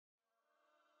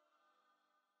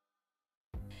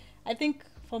I think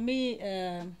for me,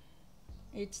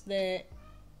 it's the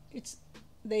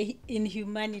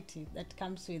inhumanity that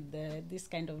comes with this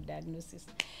kind of diagnosis.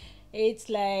 It's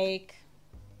like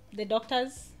the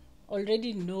doctors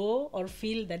already know or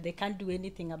feel that they can't do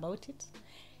anything about it,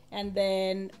 and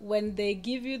then when they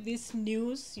give you this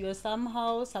news, you're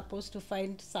somehow supposed to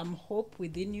find some hope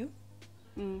within you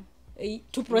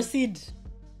to proceed.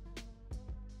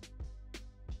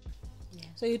 Yeah.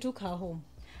 So you took her home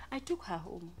I took her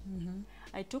home.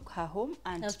 I took her home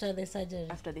and after the surgery.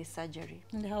 after the surgery.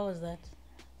 And how was that?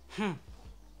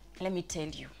 Let me tell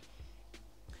you.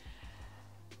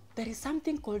 There is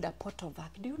something called a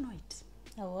Potovac. Do you know it?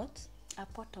 A what? A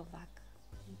Potovac.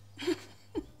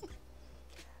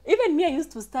 Even me, I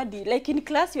used to study. Like in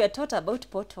class, you are taught about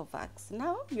Potovacs.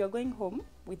 Now you are going home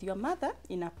with your mother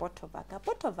in a Potovac. A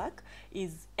Potovac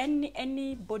is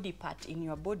any body part in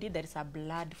your body that is a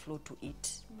blood flow to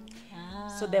it.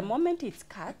 So the moment it's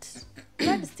cut,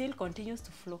 blood still continues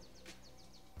to flow.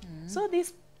 So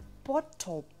this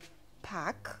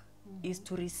Potopac is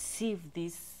to receive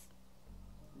this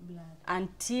Blood.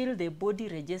 until the body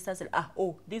registers,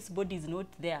 this body is not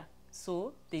there.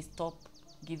 So they stop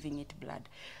giving it blood.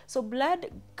 So blood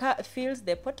fills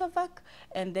the Potovac,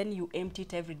 and then you empty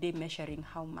it every day, measuring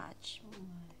how much.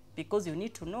 Because you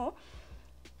need to know,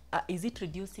 is it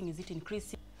reducing, is it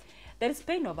increasing? There is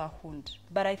pain of a wound,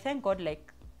 but I thank God,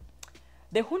 like,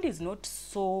 the wound is not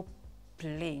so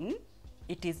plain,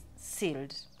 it is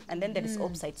sealed. And then there is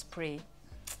opsite spray.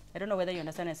 I don't know whether you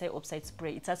understand when I say opsite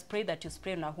spray. It's a spray that you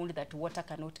spray on a wound that water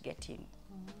cannot get in.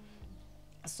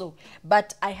 So,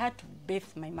 but I had to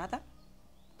bathe my mother.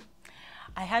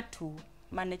 I had to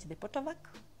manage the Potovac.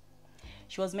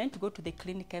 She was meant to go to the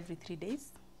clinic every 3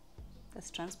 days. That's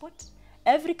transport.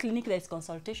 Every clinic there is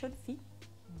consultation fee.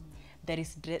 There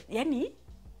is yani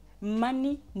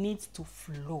money needs to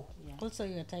flow. Yeah. Also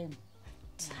your time.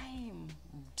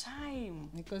 Time.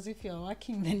 Because if you're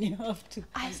working, then you have to.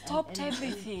 I stopped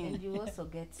everything. And you also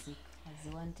get sick as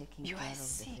the one taking You care are of the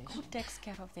sick. Who patient. takes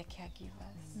care of the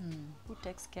caregivers? Who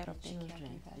takes care of the The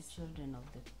caregivers? children of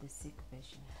the sick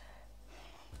patient.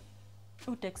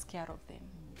 Who takes care of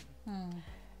them?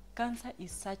 Cancer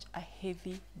is such a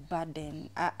heavy burden.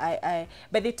 By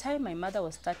the time my mother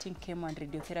was starting chemo and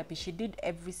radiotherapy, she did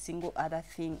every single other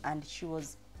thing, and she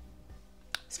was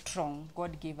strong.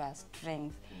 God gave her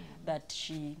strength that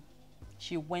she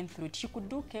went through it. She could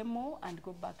do chemo and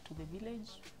go back to the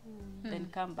village, then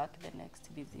come back the next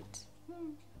visit.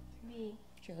 Me,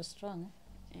 She was strong.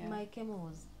 Yeah. my chemo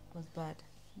was bad.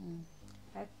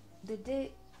 The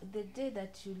day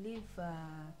that you leave,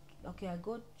 okay, I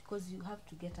go because you have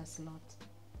to get a slot.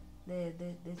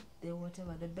 The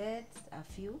whatever, the beds are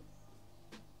few.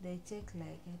 They take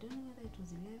like, I don't know whether it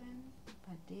was 11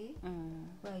 per day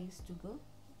where I used to go.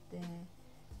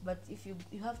 But if you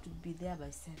have to be there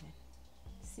by 7,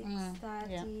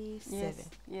 6:30, 7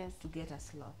 Yes. to get a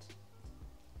slot.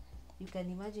 You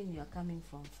can imagine you are coming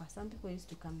from far. Some people used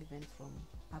to come even from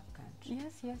up country.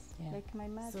 Yes. Yeah. Like my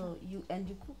mother. So you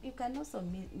can also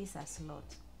miss a slot.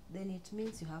 Then it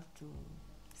means you have to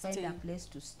find Stay. a place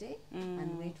to stay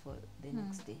and wait for the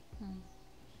next day.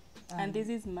 And this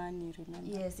is money,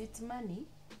 remember? Yes, it's money.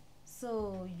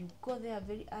 So you go there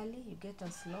very early, you get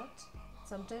a slot.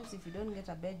 Sometimes if you don't get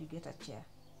a bed, you get a chair.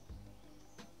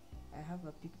 I have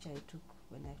a picture I took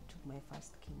when I took my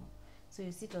first chemo. So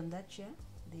you sit on that chair,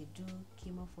 they do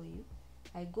chemo for you.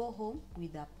 I go home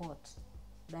with a pot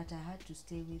that I had to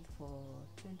stay with for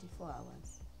 24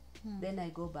 hours. Then I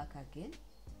go back again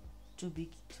to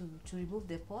remove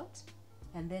the pot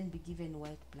and then be given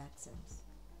white blood cells.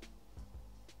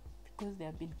 Because they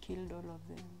have been killed, all of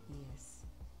them. Yes.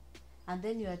 And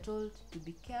then you are told to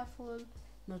be careful,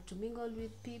 not to mingle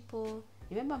with people.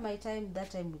 Remember that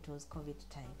time it was COVID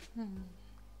time.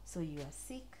 So you are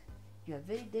sick, you are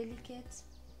very delicate.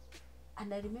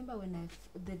 And I remember when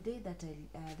the day that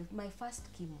my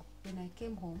first chemo, when I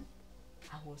came home,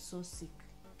 I was so sick.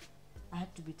 I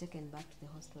had to be taken back to the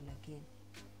hospital again.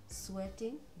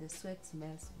 Sweating, the sweat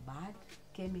smells bad,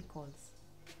 chemicals.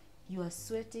 You are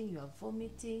sweating, you are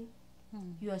vomiting,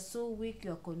 you are so weak,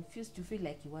 you are confused, you feel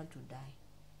like you want to die.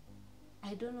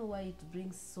 I don't know why it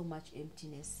brings so much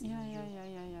emptiness in you.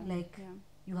 Like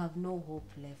you have no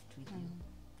hope left with you.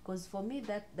 Because for me,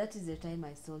 that is the time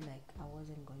I saw like I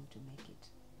wasn't going to make it.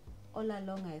 All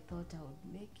along I thought I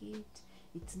would make it.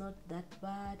 It's not that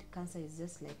bad. Cancer is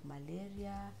just like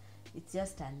malaria. It's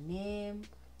just a name.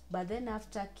 But then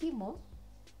after chemo,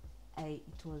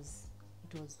 it was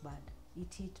bad.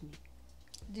 It hit me.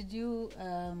 Did you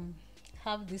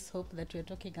have this hope that we're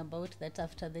talking about, that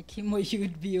after the chemo you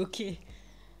would be okay?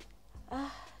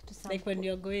 to some Like when po-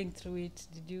 you're going through it,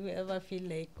 did you ever feel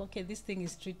like, okay, this thing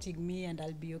is treating me and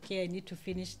I'll be okay, I need to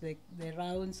finish the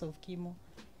rounds of chemo?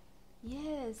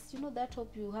 Yes, you know that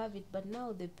hope you have it, but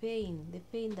now the pain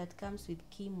that comes with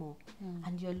chemo,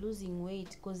 and you're losing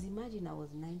weight. Because imagine I was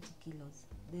 90 kilos,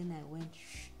 then I went to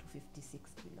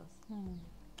 56 kilos.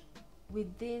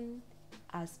 Within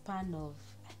a span of,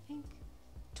 I think,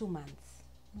 2 months,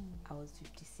 I was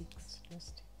 56.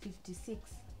 Just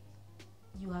 56.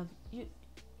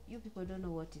 You people don't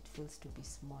know what it feels to be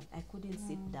small. I couldn't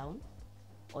sit down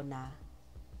on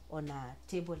a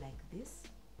table like this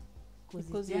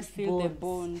Because it's you just feel the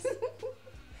bones.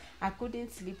 I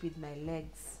couldn't sleep with my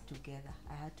legs together.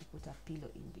 I had to put a pillow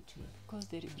in between. Because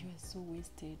you are so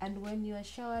wasted. And when you are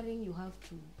showering, you have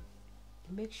to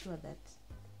make sure that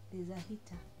there's a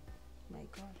heater. My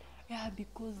God. Yeah,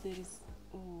 because there is.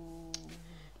 Oh.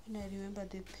 And I remember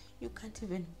the pain. You can't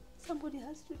even. Somebody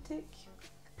has to take you.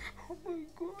 Oh my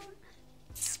God.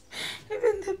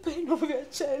 Even the pain of your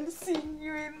child seeing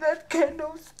you in that kind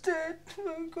of state.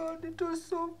 My God, it was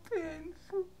so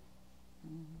painful.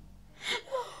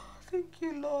 Oh, thank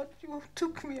you, Lord. You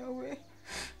took me away.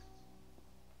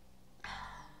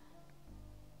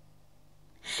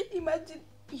 Imagine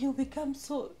you become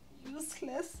so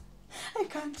useless. I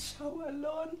can't shower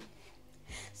alone.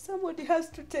 Somebody has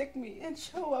to take me and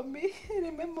shower me. I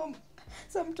remember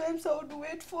sometimes I would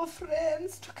wait for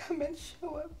friends to come and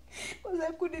shower me because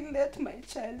I couldn't let my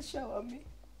child shower me.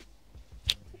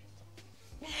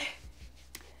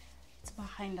 It's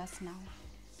behind us now.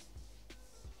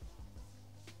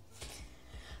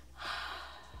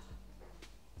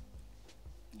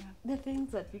 Yeah. The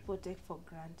things that people take for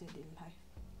granted in life.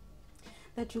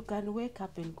 That you can wake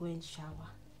up and go and shower.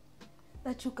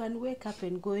 That you can wake up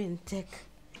and go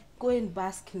and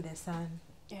bask in the sun.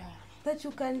 Yeah. That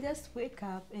you can just wake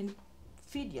up and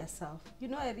feed yourself. You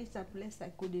know, I reached a place I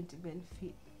couldn't even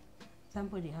feed.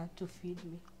 Somebody had to feed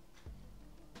me.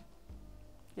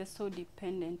 You're so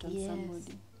dependent on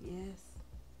somebody. Yes.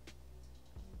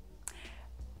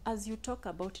 As you talk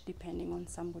about depending on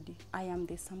somebody, I am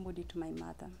the somebody to my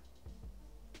mother.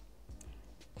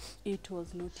 It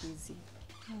was not easy.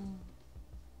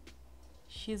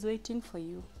 She's waiting for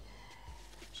you.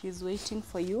 She's waiting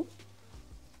for you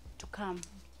to come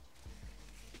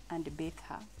and bathe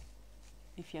her.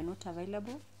 If you're not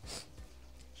available,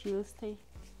 she will stay.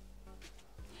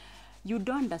 You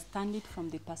don't understand it from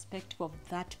the perspective of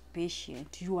that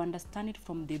patient. You understand it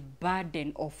from the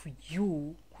burden of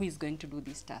you who is going to do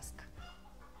this task.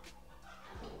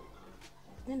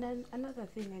 And then another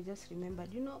thing I just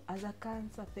remembered, you know, as a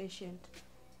cancer patient,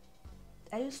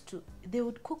 they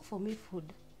would cook for me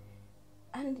food.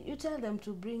 And you tell them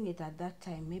to bring it at that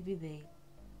time. Maybe they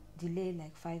delay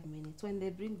like 5 minutes. When they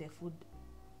bring the food,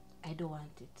 I don't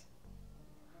want it.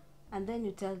 And then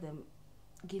you tell them,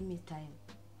 give me time.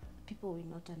 People will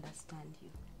not understand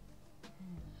you.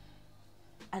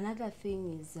 Another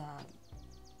thing is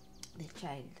the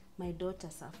child. My daughter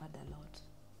suffered a lot.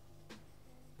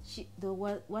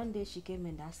 One day she came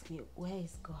and asked me, where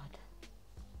is God?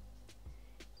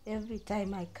 Every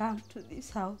time I come to this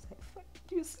house, I find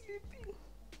you sleeping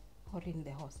or in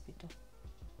the hospital.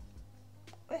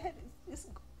 Where is this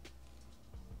God?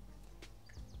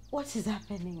 What is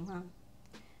happening, Mom?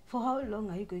 For how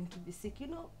long are you going to be sick? You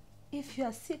know, if you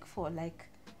are sick for like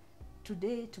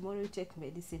today, tomorrow you take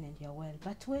medicine and you're well.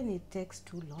 But when it takes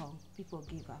too long, people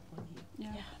give up on you.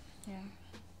 Yeah.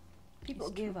 People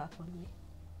gave up on me.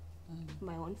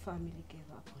 My own family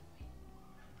gave up on me.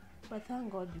 But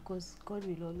thank God, because God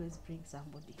will always bring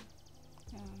somebody.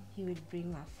 Yeah. He will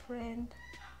bring a friend.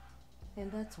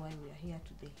 And that's why we are here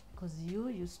today. Because you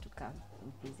used to come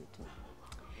and visit me.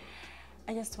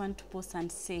 I just want to pause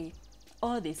and say,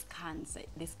 all the scans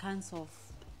of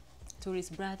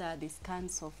Tourist Brother, the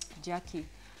scans of Jackie,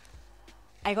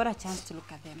 I got a chance to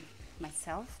look at them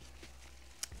myself.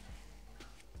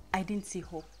 I didn't see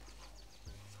hope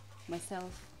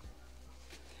myself.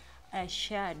 I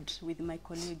shared with my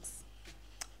colleagues.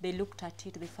 They looked at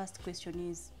it. The first question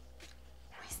is,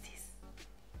 who is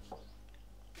this?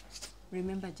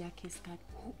 Remember Jackie's scan?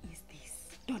 Who is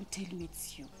this? Don't tell me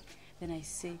it's you. Then I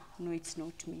say, no, it's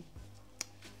not me.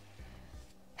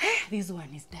 This one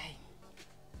is dying.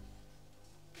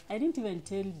 I didn't even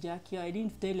tell Jackie. I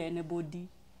didn't tell anybody.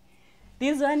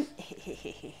 This one,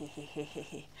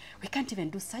 we can't even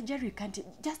do surgery. We can't,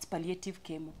 just palliative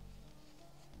chemo.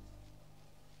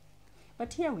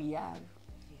 But here we are.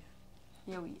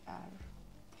 Here we are.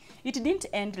 It didn't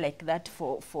end like that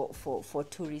for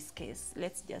Tourist's case.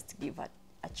 Let's just give her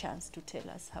a chance to tell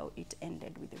us how it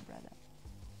ended with the brother.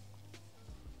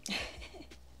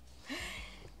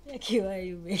 Like, why are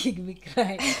you making me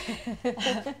cry?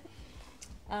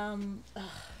 um,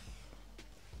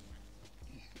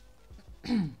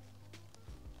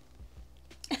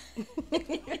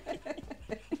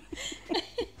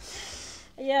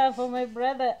 yeah, for my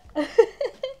brother,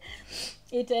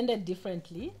 it ended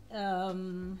differently. Yeah.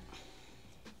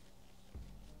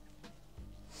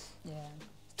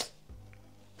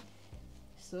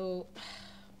 So,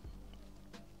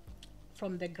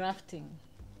 from the grafting,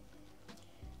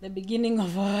 the beginning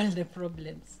of all the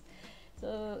problems.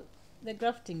 So, the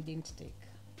grafting didn't take.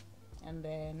 And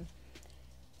then,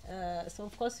 so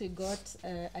of course, we got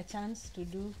a chance to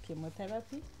do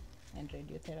chemotherapy and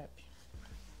radiotherapy,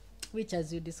 which,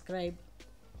 as you describe,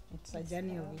 it's a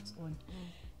journey of its own.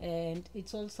 And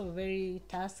it's also very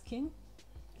tasking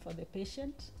for the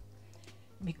patient,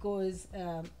 because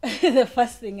the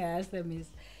first thing I ask them is,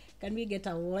 can we get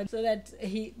a ward, so that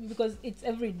because it's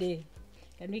every day,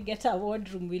 can we get a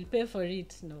ward room, we'll pay for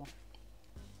it? No,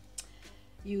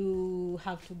 you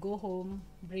have to go home,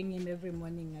 bring him every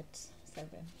morning at 7,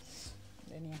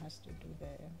 then he has to do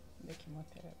the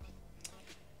chemotherapy,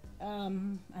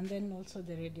 and then also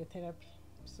the radiotherapy.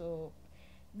 So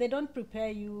they don't prepare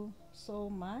you so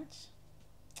much,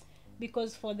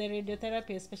 because for the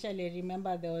radiotherapy especially, I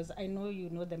remember there was, I know you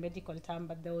know the medical term,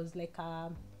 but there was like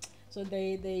so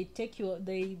they take you,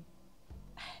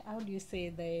 how do you say,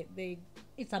 they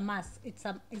it's a mask, is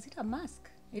it a mask?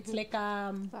 It's like The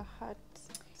heart.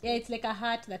 yeah, it's like a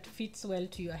heart that fits well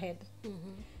to your head.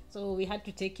 So we had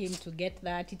to take him to get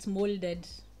that. It's molded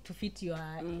to fit your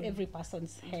every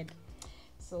person's head.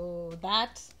 So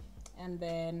that, and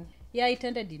then yeah, it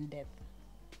ended in death.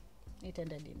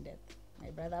 My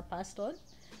brother passed on.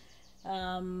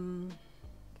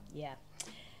 Yeah.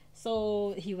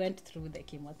 So he went through the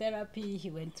chemotherapy, he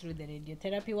went through the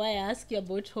radiotherapy. Why I ask you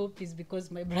about hope is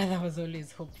because my brother was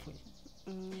always hopeful.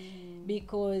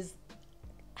 Because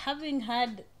having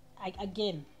had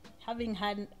an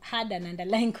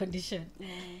underlying condition,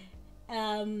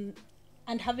 and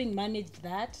having managed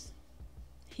that,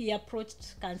 he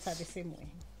approached cancer the same way.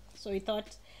 So he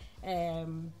thought,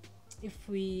 if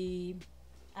we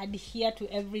adhere to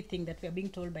everything that we are being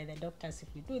told by the doctors, if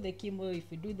we do the chemo, if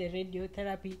we do the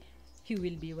radiotherapy, he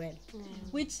will be well.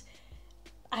 Which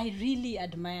I really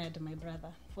admired my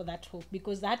brother for that hope,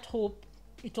 because that hope,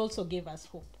 it also gave us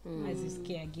hope as his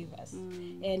caregivers.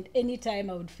 And anytime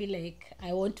I would feel like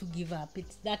I want to give up,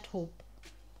 it's that hope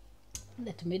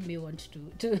that made me want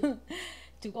to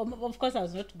of course I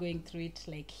was not going through it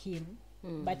like him,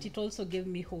 but it also gave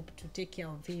me hope to take care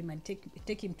of him and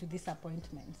take him to these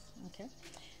appointments. Okay,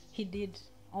 he did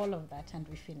all of that and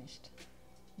we finished.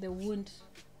 The wound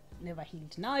never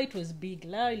healed. Now it was big.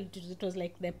 Now it was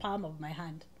like the palm of my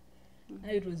hand. Now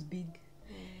it was big.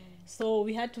 So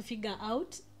we had to figure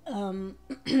out,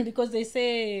 because they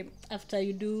say after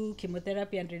you do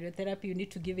chemotherapy and radiotherapy, you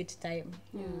need to give it time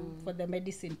for the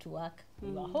medicine to work.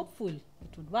 We were hopeful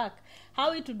it would work.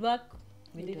 How it would work,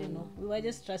 we didn't know. We were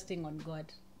just trusting on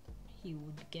God. He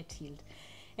would get healed.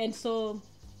 And so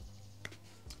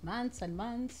months and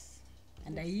months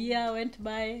and a year went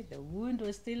by. The wound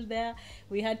was still there.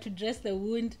 We had to dress the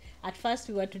wound. At first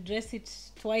we were to dress it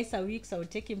twice a week, so I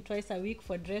would take him twice a week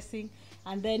for dressing,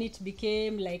 and then it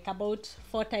became like about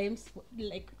 4 times,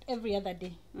 like every other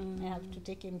day. I have to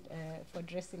take him for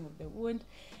dressing of the wound.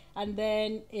 And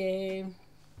then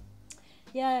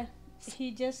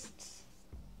he just,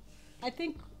 I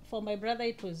think for my brother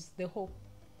it was the hope.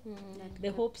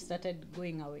 The hope started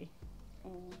going away.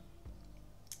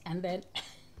 And then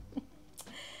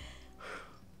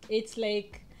it's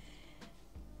like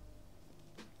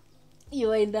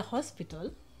you are in the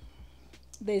hospital,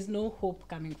 there's no hope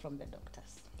coming from the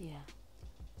doctors.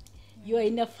 You are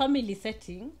in a family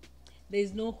setting,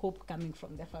 there's no hope coming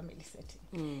from the family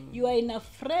setting. You are in a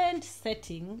friend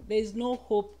setting, there's no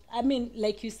hope. I mean,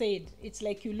 like you said, it's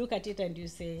like you look at it and you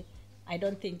say, I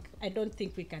don't think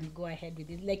we can go ahead with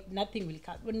it. Like nothing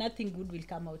good will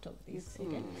come out of this.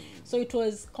 Okay? So it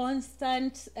was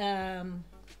constant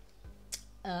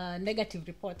negative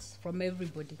reports from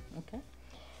everybody. Okay,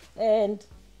 and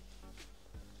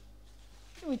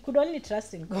we could only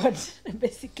trust in God.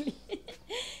 Basically,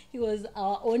 He was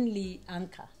our only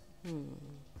anchor.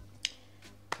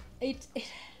 It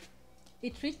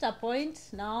reached a point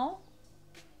now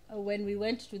when we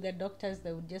went to the doctors,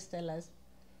 they would just tell us,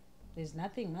 there's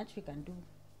nothing much we can do.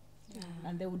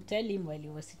 And they would tell him while he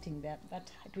was sitting there.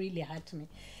 That really hurt me,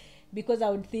 because I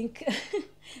would think,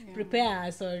 prepare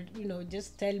us, or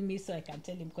just tell me so I can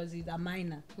tell him, because he's a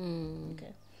minor.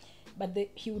 Okay, but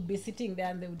he would be sitting there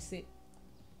and they would say,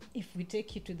 if we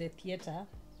take you to the theater,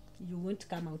 you won't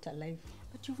come out alive.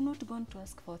 But you've not gone to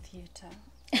ask for theatre.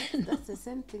 That's the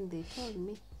same thing they told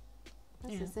me.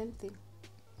 That's the same thing.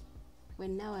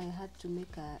 When now I had to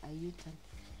make a U-turn.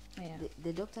 Yeah.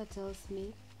 The doctor tells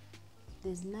me,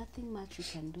 there's nothing much you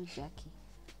can do, Jackie.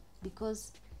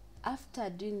 Because after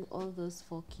doing all those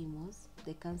 4 chemos,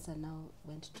 the cancer now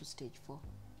went to stage 4.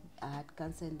 I had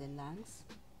cancer in the lungs,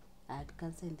 I had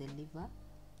cancer in the liver,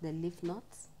 the lymph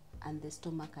nodes, and the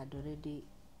stomach had already,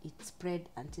 it spread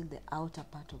until the outer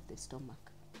part of the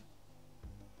stomach.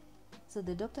 So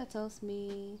the doctor tells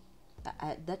me,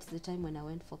 that's the time when I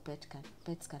went for PET scan.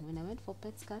 When I went for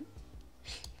PET scan,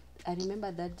 I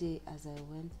remember that day as I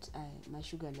went, my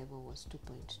sugar level was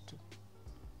 2.2.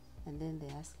 And then they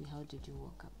asked me, how did you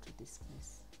walk up to this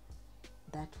place?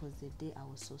 That was the day I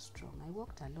was so strong. I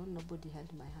walked alone, nobody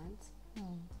held my hands.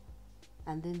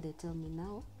 And then they tell me,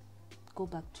 now, go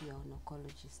back to your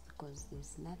oncologist because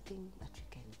there's nothing that you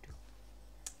can do.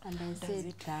 And I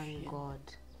said, thank God.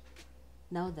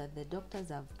 Now that the doctors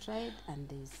have tried and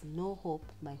there's no hope,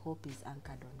 my hope is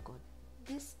anchored on God.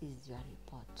 This is your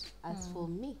report. As for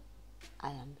me, I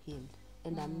am healed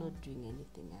and I'm not doing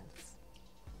anything else.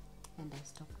 And I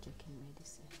stopped taking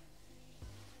medicine.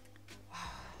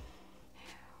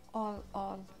 All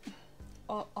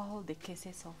the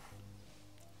cases of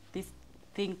this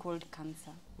thing called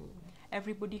cancer,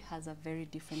 everybody has a very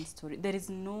different story. There is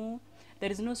no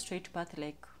straight path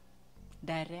like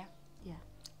diarrhea,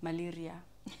 malaria,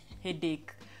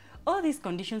 headache. All these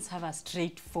conditions have a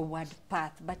straightforward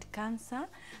path, but cancer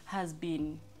has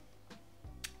been,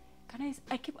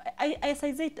 as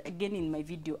I said again in my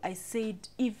video, I said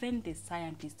even the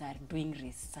scientists are doing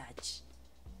research.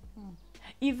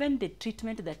 Even the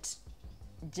treatment that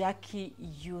Jackie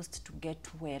used to get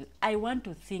well, I want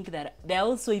to think that they're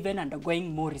also even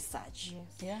undergoing more research.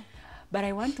 Yes. Yeah. But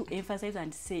I want to emphasize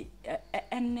and say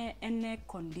any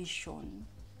condition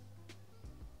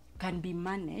can be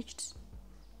managed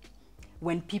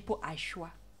when people are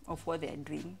sure of what they're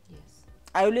doing. Yes.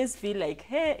 I always feel like,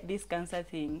 hey, this cancer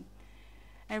thing,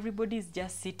 everybody is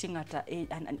just sitting at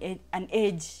an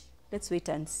edge. Let's wait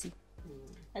and see.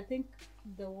 I think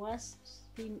the worst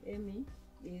thing, Amy,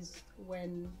 is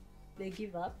when they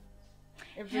give up.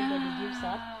 Everybody gives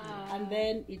up, and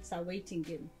then it's a waiting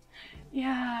game.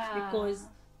 Yeah. Because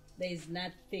there is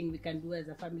nothing we can do as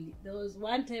a family. There was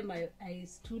one time I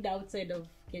stood outside of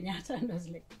Kenyatta and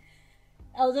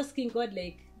I was asking God,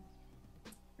 like,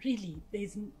 really,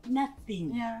 there's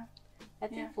nothing. Yeah. I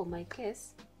think for my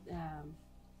case,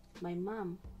 my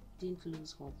mom didn't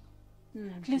lose hope.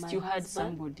 At least My you had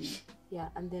husband, somebody. Yeah,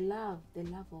 and the love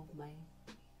of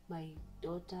my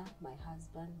daughter, my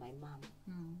husband, my mom.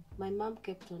 My mom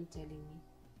kept on telling me,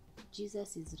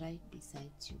 Jesus is right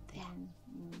beside you there.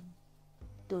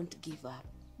 Don't give up.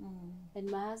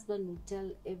 And my husband would tell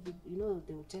they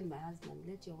would tell my husband,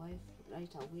 let your wife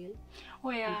write a will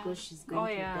because she's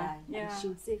going to die. And she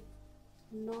would say,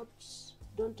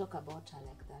 don't talk about her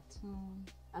like that.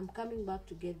 I'm coming back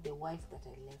to get the wife that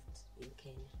I left in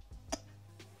Kenya.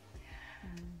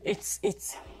 It's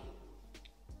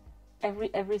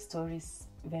every story is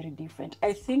very different.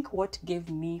 I think what gave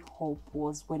me hope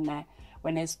was when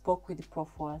I spoke with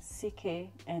Prof. CK,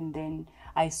 and then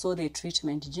I saw the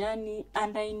treatment journey,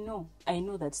 and I know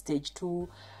that stage 2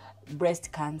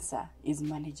 breast cancer is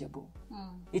manageable.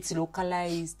 It's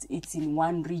localized, it's in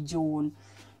one region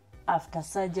after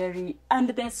surgery, and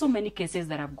there's so many cases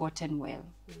that have gotten well.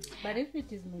 But if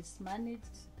it is mismanaged,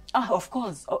 of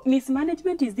course.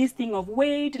 Mismanagement is this thing of,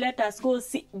 wait, let us go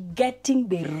see. Getting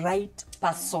the right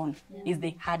person is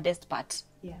the hardest part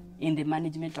in the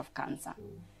management of cancer.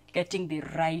 Getting the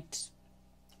right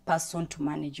person to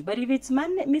manage you. But if it's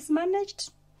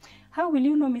mismanaged, how will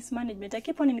you know mismanagement? I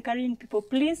keep on encouraging people,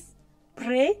 please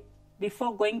pray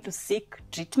before going to seek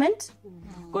treatment.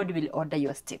 God will order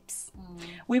your steps.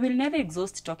 We will never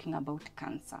exhaust talking about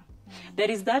cancer. There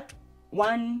is that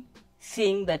one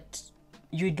thing that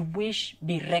you'd wish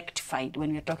be rectified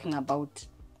when we're talking about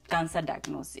cancer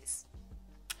diagnosis.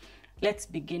 Let's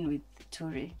begin with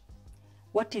Turi.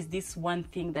 What is this one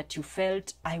thing that you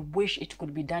felt, I wish it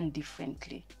could be done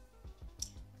differently?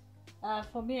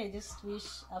 For me, I just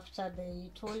wish after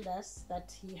they told us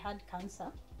that he had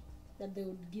cancer, that they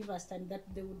would give us time, that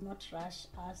they would not rush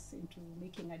us into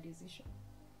making a decision.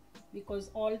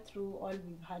 Because all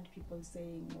we've had people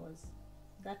saying was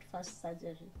that first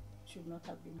surgery should not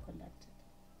have been conducted.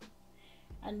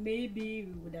 And maybe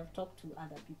we would have talked to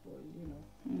other people,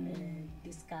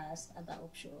 discussed other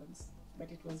options.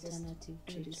 But it was just Alternative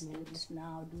treatment. Do this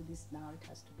now, it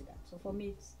has to be done. So for me,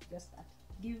 it's just that.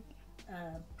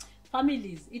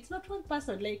 families. It's not one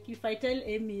person. Like if I tell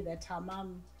Amy that her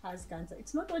mom has cancer,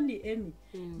 it's not only Amy.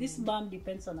 This mom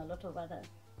depends on a lot of other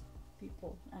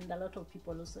people, and a lot of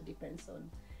people also depends on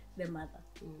the mother.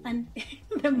 And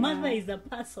the mother is a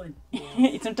person.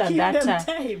 It's not a Give them data.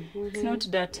 time. It's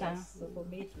not data. Yes, so for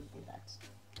me it would be that.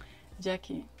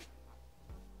 Jackie.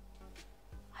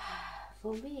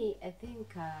 For me, I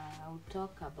think I'll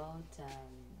talk about.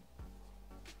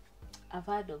 I've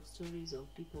heard of stories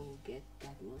of people who get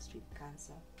diagnosed with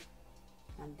cancer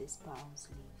and the spouse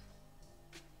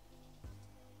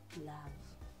leave.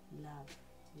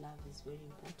 Love is very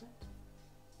important.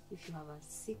 If you have a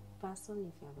sick person,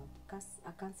 if you have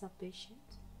a cancer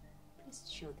patient, please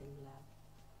show them love.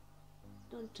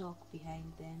 Don't talk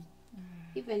behind them.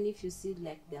 Even if you see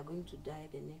like they are going to die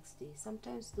the next day,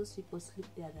 sometimes those people sleep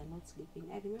there, they're not sleeping.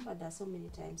 I remember there are so many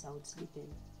times I would sleep in.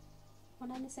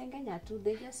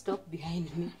 They just talk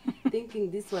behind me,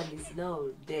 thinking this one is now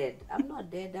dead. I'm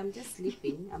not dead. I'm just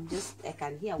sleeping. I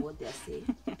can hear what they're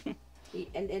saying.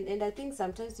 And I think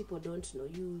sometimes people don't know.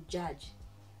 You judge,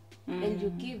 and you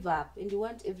give up, and you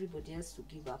want everybody else to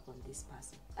give up on this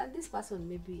person. And this person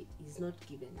maybe is not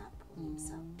given up on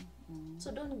himself.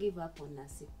 So don't give up on a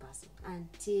sick person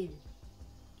until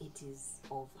it is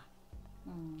over.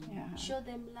 Yeah. Show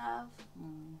them love,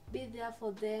 be there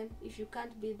for them. If you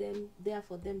can't be there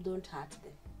for them, don't hurt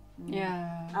them.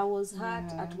 Yeah. I was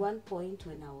hurt at one point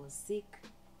when I was sick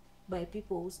by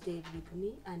people who stayed with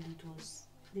me, and it was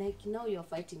like now you're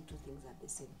fighting two things at the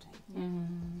same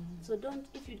time. So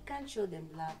if you can't show them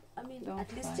love, I mean, Don't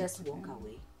at least fight just with walk them.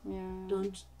 away. Yeah.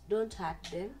 Don't hurt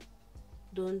them.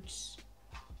 Don't,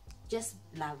 just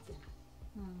love them.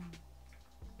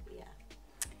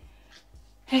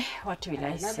 Yeah. What will I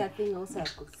Another say? thing also I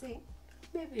could say,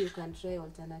 maybe you can try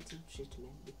alternative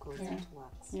treatment because it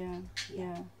works.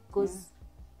 Yeah. Because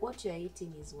what you're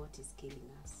eating is what is killing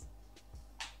us.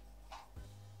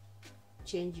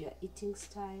 Change your eating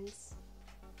styles,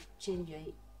 change your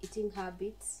eating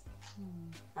habits.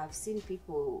 I've seen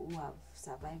people who have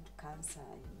survived cancer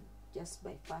just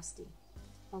by fasting.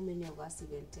 How many of us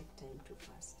even take time to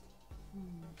fast?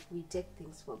 We take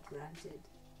things for granted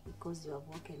because you have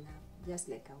woken up. Just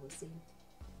like I was saying,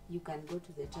 you can go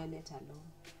to the toilet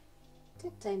alone.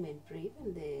 Take time and pray.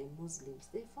 Even the Muslims,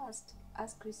 they fast.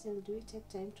 As Christians, do we take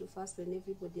time to fast when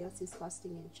everybody else is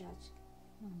fasting in church?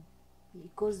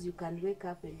 Because you can wake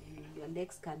up and your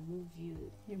legs can move,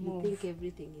 you move. think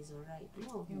everything is all right.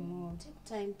 No, You move. take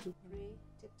time to pray,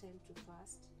 take time to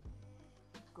fast.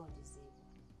 God is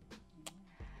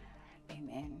able.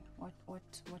 Amen. What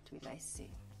will I say?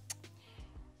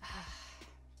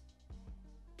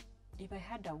 If I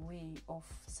had a way of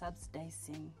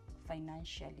subsidizing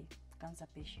financially cancer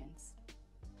patients,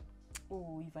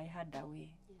 if I had a way.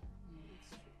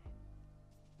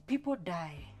 People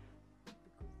die.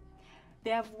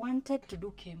 They have wanted to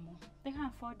do chemo. They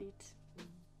can't afford it.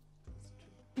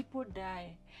 People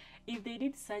die. If they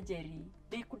did surgery,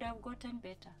 they could have gotten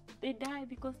better. They die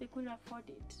because they couldn't afford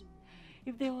it.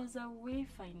 If there was a way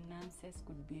finances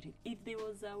could be, if there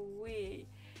was a way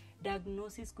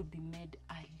diagnosis could be made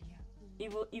earlier,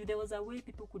 if there was a way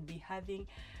people could be having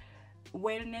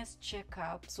wellness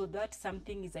checkup so that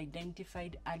something is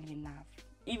identified early enough,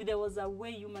 if there was a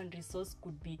way human resource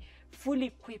could be fully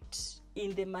equipped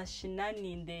in the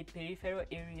machinery in the peripheral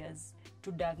areas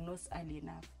to diagnose early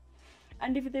enough,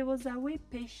 and if there was a way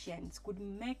patients could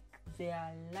make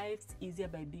their lives easier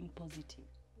by being positive.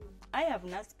 I have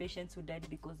nursed patients who died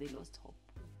because they lost hope.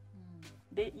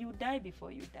 You die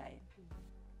before you die.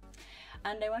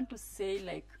 And I want to say,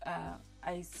 like,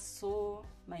 I saw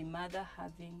my mother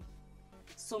having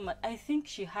so much. I think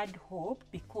she had hope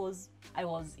because I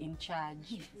was in charge.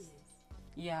 Yes.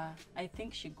 Yeah, I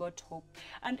think she got hope.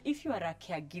 And if you are a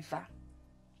caregiver,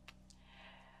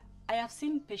 I have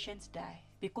seen patients die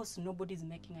because nobody's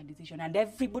making a decision and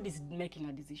everybody's making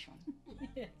a decision.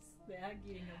 Yes, they're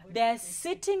arguing about They're it.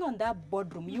 sitting on that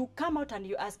boardroom. You come out and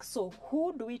you ask, so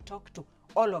who do we talk to?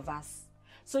 All of us.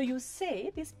 So you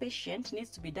say this patient needs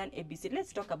to be done ABC.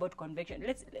 Let's talk about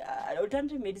conventional.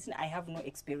 Alternative medicine, I have no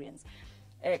experience.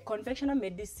 Conventional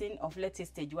medicine of, let's say,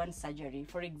 stage 1 surgery,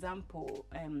 for example,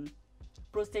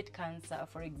 prostate cancer,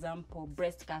 for example,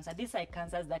 breast cancer. These are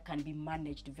cancers that can be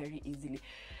managed very easily.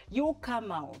 You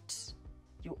come out,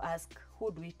 you ask,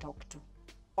 who do we talk to?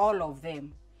 All of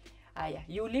them.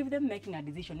 You leave them making a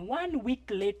decision. 1 week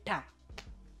later,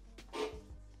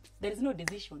 there is no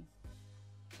decision.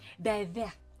 They're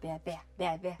there.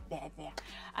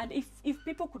 And if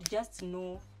people could just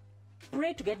know,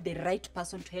 pray to get the right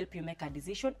person to help you make a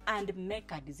decision and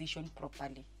make a decision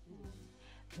properly.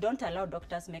 Don't allow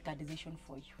doctors make a decision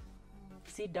for you.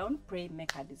 sit down, pray,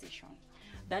 make a decision.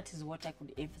 That is what I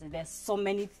could emphasize. There's so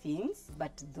many things,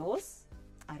 but those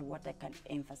are what I can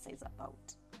emphasize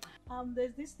about.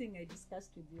 There's this thing I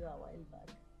discussed with you a while back,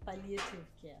 palliative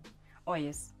care. Oh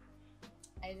yes.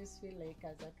 I just feel like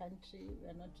as a country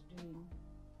we're not doing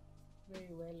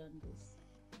very well on this,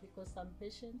 because some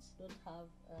patients don't have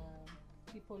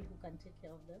people who can take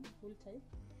care of them full time.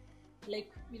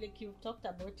 Like you've talked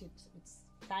about it, it's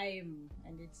time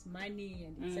and it's money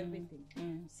and it's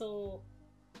everything. So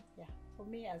yeah, for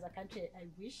me as a country, I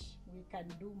wish we can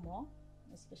do more,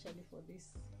 especially for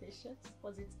these patients,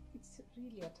 because it's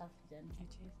really a tough journey.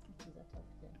 It is a tough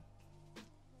journey.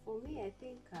 For me, I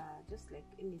think just like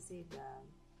Amy said,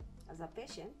 as a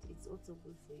patient, it's also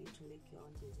good for you to make your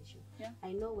own decision. Yeah.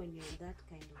 I know when you're in that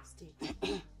kind of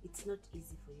state, it's not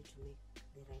easy for you to make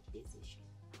the right decision.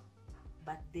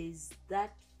 But there's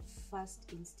that first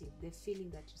instinct, the feeling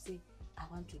that you say, I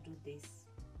want to do this.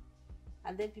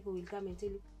 And then people will come and tell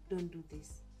you, don't do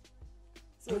this.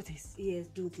 So, Do this. Yes,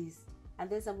 do this. And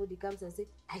then somebody comes and says,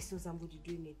 I saw somebody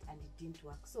doing it and it didn't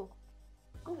work. So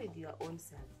go with your own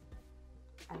self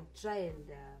and try and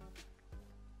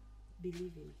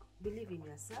believe in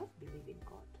yourself, believe in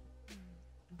God.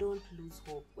 Don't lose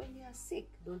hope. When you are sick,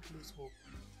 don't lose hope.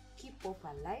 Keep hope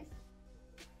alive.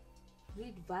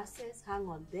 Read verses, hang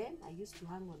on them. I used to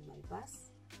hang on my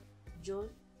verse. John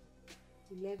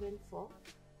 11:4,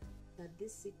 that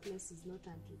this sickness is not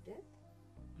unto death,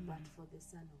 but for the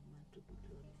Son of Man to be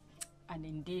glorified. And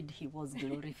indeed, he was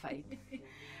glorified.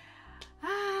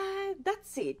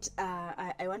 That's it.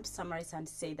 I want to summarize and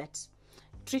say that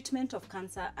treatment of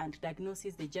cancer and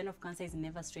diagnosis, the journey of cancer is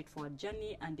never a straightforward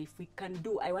journey. And if we can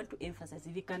do, I want to emphasize,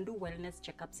 if you can do wellness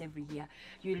checkups every year,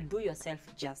 you will do yourself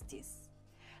justice.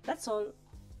 That's all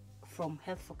from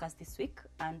Health Focus this week,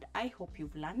 and I hope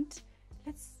you've learned.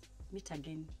 Let's meet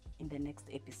again in the next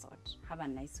episode. Have a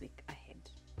nice week ahead.